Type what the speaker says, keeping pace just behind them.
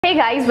Hey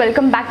guys,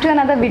 welcome back to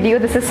another video.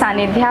 This is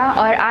Sanidhya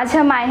और आज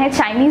हम आए हैं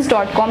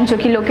Chinese.com जो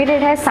कि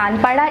लोकेटेड है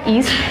Sanpada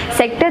east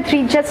sector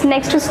 3 just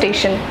next to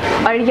station.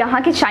 और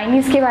यहाँ के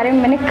चाइनीज़ के बारे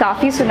में मैंने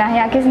काफ़ी सुना है।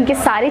 यहाँ के इनके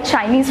सारे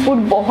चाइनीज़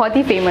फूड बहुत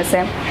ही फेमस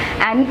है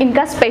एंड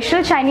इनका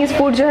स्पेशल चाइनीज़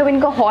फूड जो है वो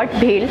इनका हॉट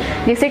भेल,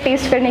 जिसे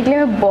टेस्ट करने के लिए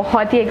मैं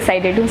बहुत ही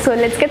एक्साइटेड हूँ। So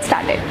let's get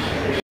started.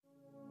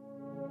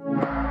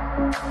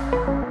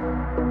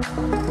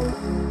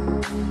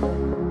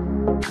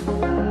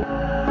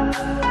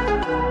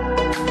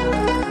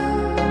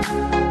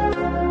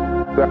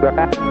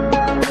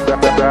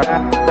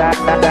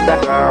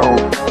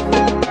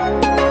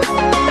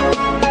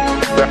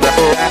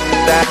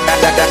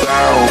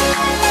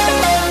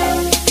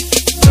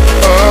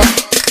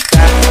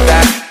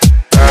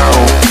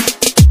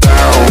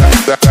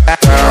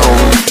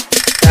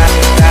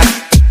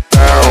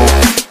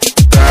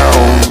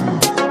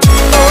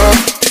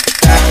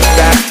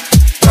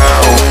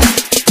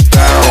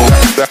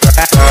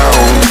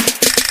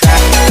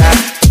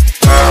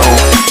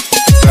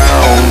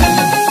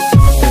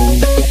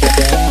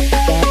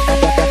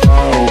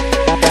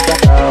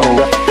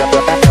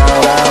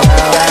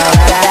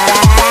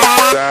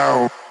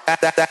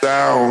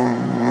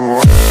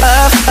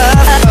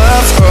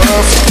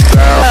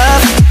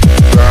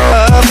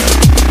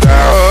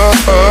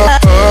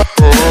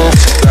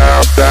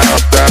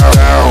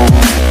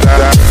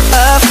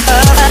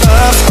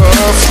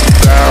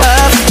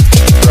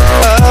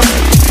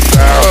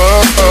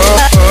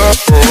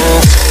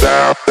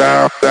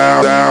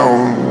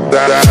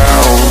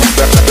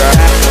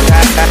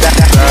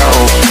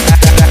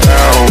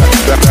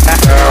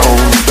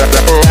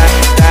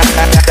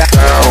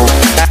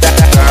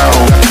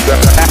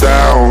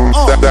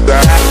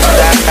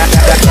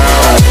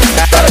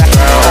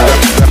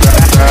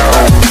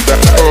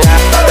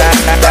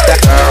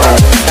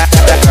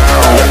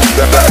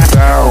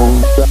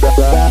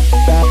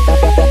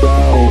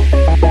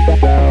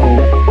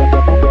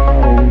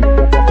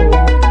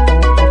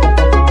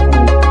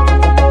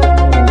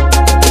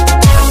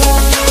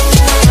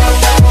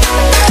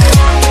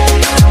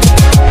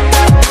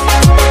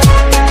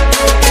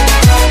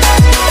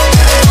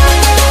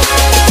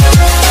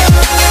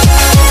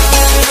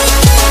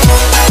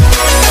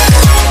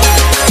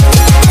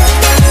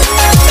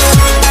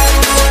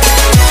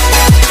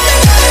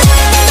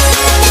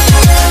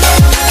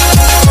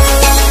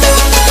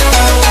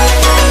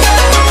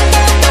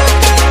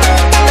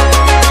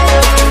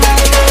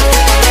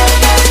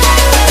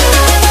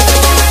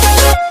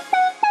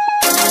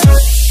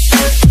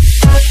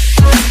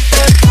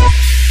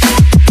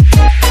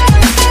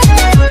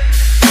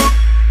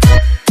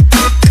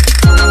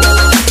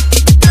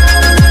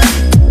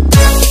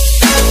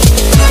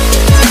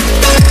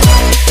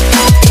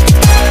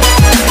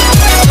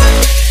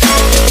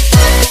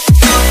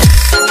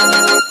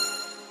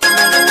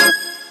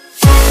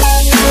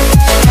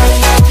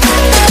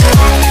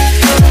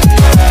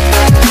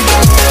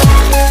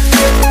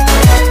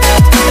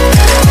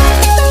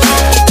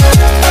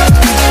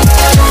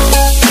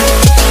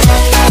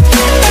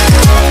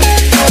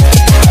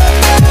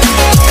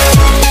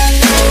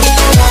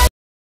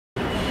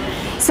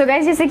 So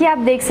guys, जैसे कि आप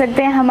देख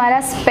सकते हैं हमारा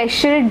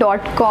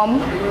special.com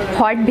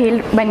हॉट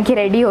भेल बन के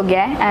रेडी हो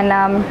गया है and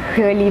I am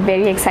really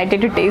very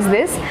excited to test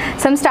this.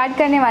 सो हम स्टार्ट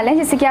करने वाले हैं।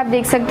 जैसे कि आप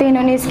देख सकते हैं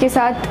इन्होंने इसके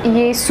साथ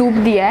ये सूप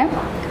दिया है,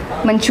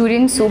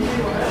 मंचूरियन सूप,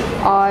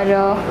 और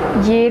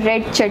ये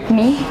red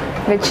chutney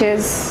which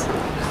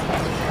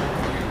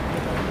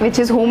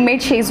is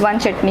homemade Schezwan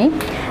chutney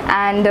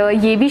and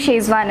ये भी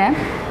शेजवान है।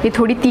 ये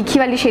थोड़ी तीखी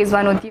वाली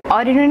शेजवान होती है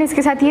और इन्होंने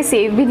इसके साथ ये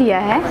सेव भी दिया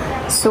है।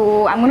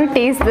 सो I am gonna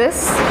test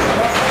this.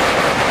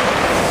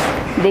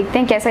 देखते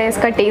हैं कैसा है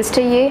इसका टेस्ट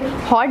है। ये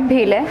हॉट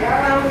भेल है,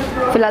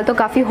 फिलहाल तो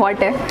काफ़ी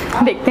हॉट है,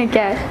 देखते हैं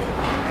क्या है।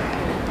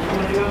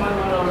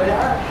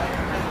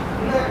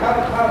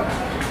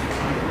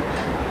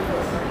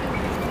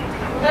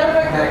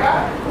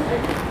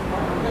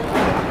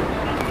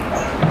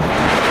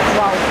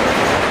 वाओ,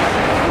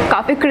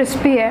 काफ़ी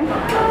क्रिस्पी है,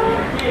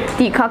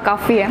 तीखा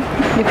काफ़ी है,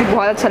 जो कि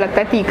बहुत अच्छा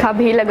लगता है तीखा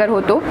भेल अगर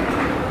हो तो।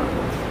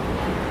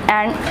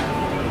 एंड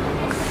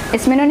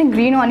इसमें इन्होंने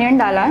ग्रीन ऑनियन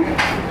डाला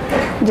है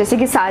जैसे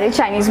कि सारे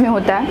चाइनीज़ में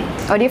होता है,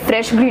 और ये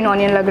फ्रेश ग्रीन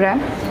ऑनियन लग रहा है,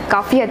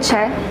 काफ़ी अच्छा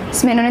है।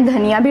 इसमें इन्होंने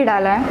धनिया भी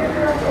डाला है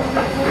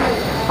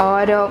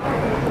और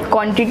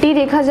क्वांटिटी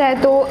देखा जाए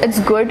तो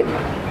इट्स गुड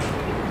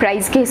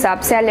प्राइस के हिसाब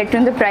से। I let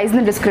you know the price in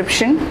the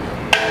description.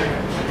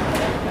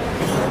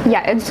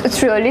 या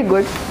इट्स रियली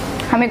गुड।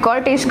 हम एक और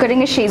टेस्ट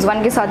करेंगे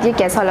शेजवान के साथ ये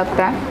कैसा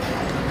लगता है।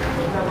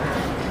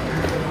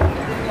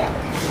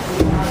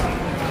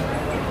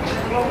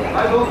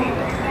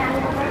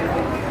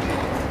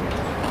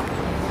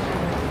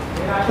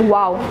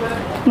 वाओ,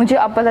 मुझे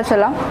अब पता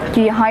चला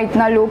कि यहाँ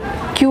इतना लोग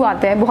क्यों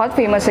आते हैं। बहुत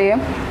फेमस है ये।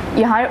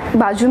 यहाँ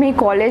बाजू में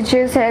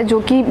कॉलेजेस है जो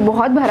कि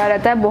बहुत भरा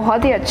रहता है,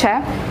 बहुत ही अच्छा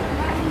है।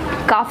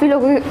 काफ़ी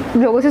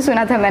लोगों से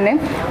सुना था मैंने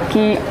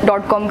कि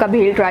 .com का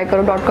भेल ट्राई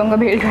करो, .com का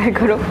भेल ट्राई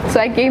करो। सो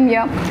आई came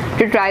here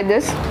to try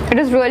this. It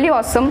is really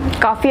awesome.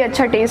 काफ़ी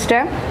अच्छा टेस्ट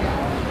है।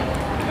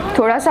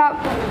 थोड़ा सा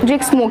जो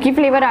एक स्मोकी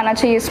फ्लेवर आना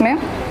चाहिए इसमें,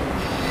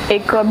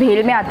 एक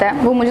भेल में आता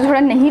है वो मुझे थोड़ा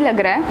नहीं लग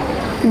रहा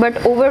है,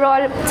 बट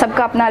ओवरऑल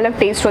सबका अपना अलग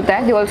टेस्ट होता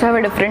है। They also have a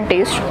different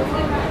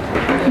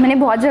test. मैंने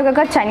बहुत जगह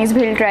का चाइनीज़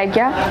भेल ट्राई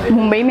किया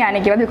मुंबई में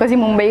आने के बाद, बिकॉज ये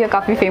मुंबई का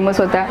काफ़ी फेमस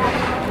होता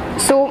है।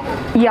 सो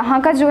यहाँ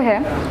का जो है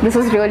this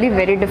is really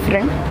very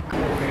different.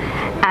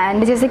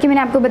 And जैसे कि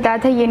मैंने आपको बताया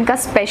था ये इनका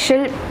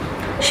स्पेशल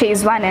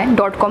शेज़वान है,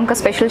 .com का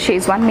स्पेशल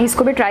शेज़वान। मैं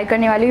इसको भी ट्राई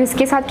करने वाली हूँ,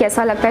 इसके साथ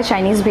कैसा लगता है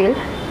चाइनीज़ भेल।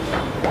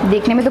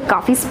 देखने में तो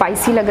काफ़ी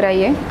स्पाइसी लग रहा है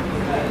ये,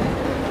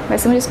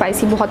 वैसे मुझे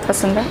स्पाइसी बहुत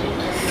पसंद है।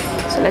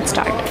 So let's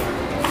start.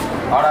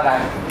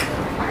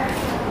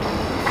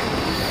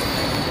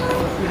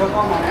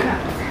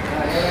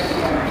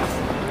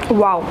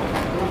 Wow,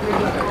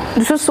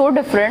 this is so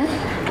different.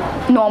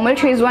 Normal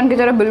schezwan की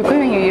तरह बिल्कुल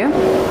नहीं है ये।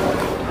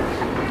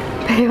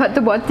 पहली बात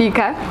तो बहुत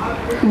तीखा है,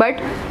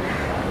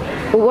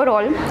 but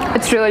overall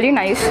it's really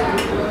nice.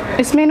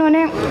 इसमें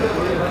इन्होंने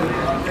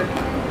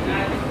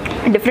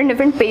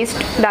डिफरेंट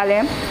पेस्ट डाले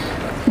हैं।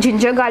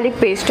 जिंजर गार्लिक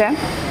पेस्ट है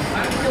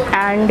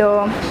एंड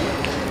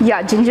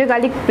या जिंजर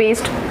गार्लिक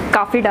पेस्ट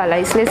काफ़ी डाला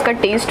है, इसलिए इसका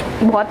टेस्ट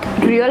बहुत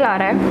रियल आ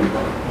रहा है,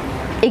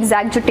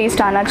 एग्जैक्ट जो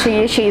टेस्ट आना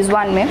चाहिए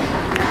शेज़वान में।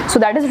 So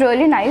that is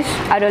really nice,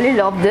 I really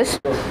love this.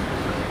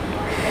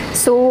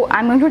 So I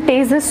am going to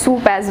test this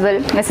soup as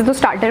well. वैसे तो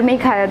स्टार्टर में ही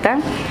खाया था,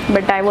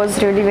 but I was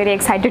really very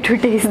excited to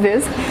test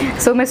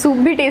this. सो मैं soup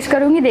भी test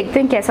करूँगी, देखते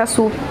हैं कैसा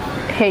सूप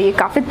है। ये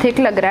काफ़ी थिक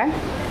लग रहा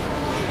है।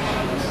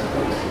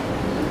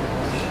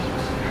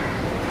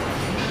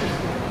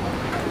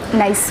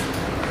 Nice,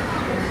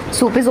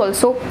 soup is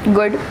also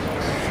good.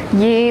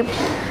 ये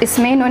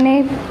इसमें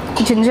इन्होंने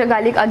जिंजर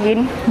गार्लिक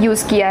अगेन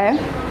यूज़ किया है,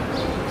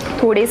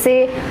 थोड़े से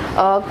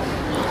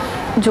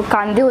जो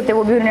कांदे होते हैं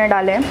वो भी उन्होंने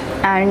डाले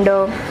हैं। And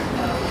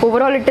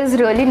overall it is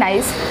really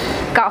nice.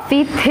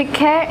 काफ़ी थिक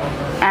है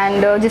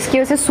एंड जिसकी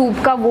वजह से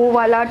सूप का वो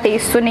वाला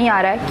टेस्ट तो नहीं आ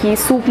रहा है कि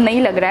सूप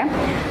नहीं लग रहा है,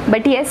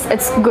 बट येस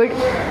इट्स गुड।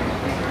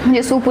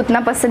 मुझे सूप उतना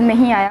पसंद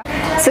नहीं आया।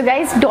 सो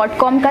गाइज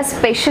 .com का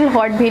स्पेशल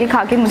हॉट भेल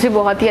खा के मुझे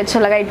बहुत ही अच्छा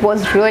लगा। It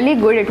was really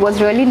good, it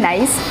was really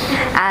nice.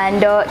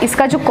 And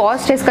इसका जो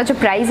कॉस्ट है, इसका जो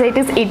प्राइस है, it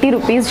is 80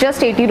 rupees,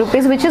 just 80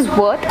 rupees, which is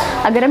worth.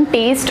 अगर हम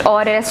टेस्ट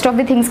और रेस्ट ऑफ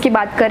द थिंग्स की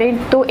बात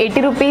करें तो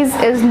 80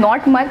 rupees is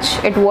not much,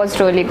 it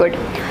was really good.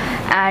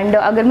 And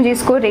अगर मुझे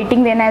इसको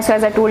रेटिंग देना है, so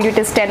as I told you it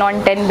is 10 on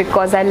 10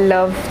 because I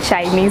love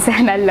Chinese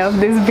and I love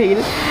this भेल।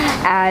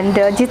 एंड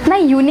जितना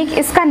यूनिक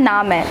इसका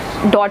नाम है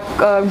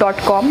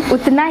 .com,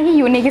 उतना ही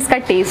यूनिक इसका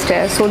टेस्ट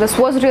है। So this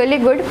was really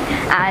good.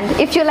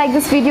 And if you like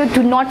this video,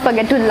 do not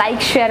forget to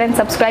like, share and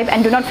subscribe,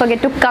 and do not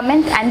forget to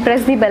comment and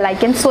press the bell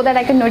icon so that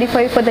I can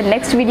notify you for the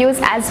next videos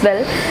as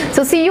well.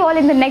 So see you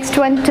all in the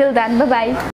next one. Till then, bye bye.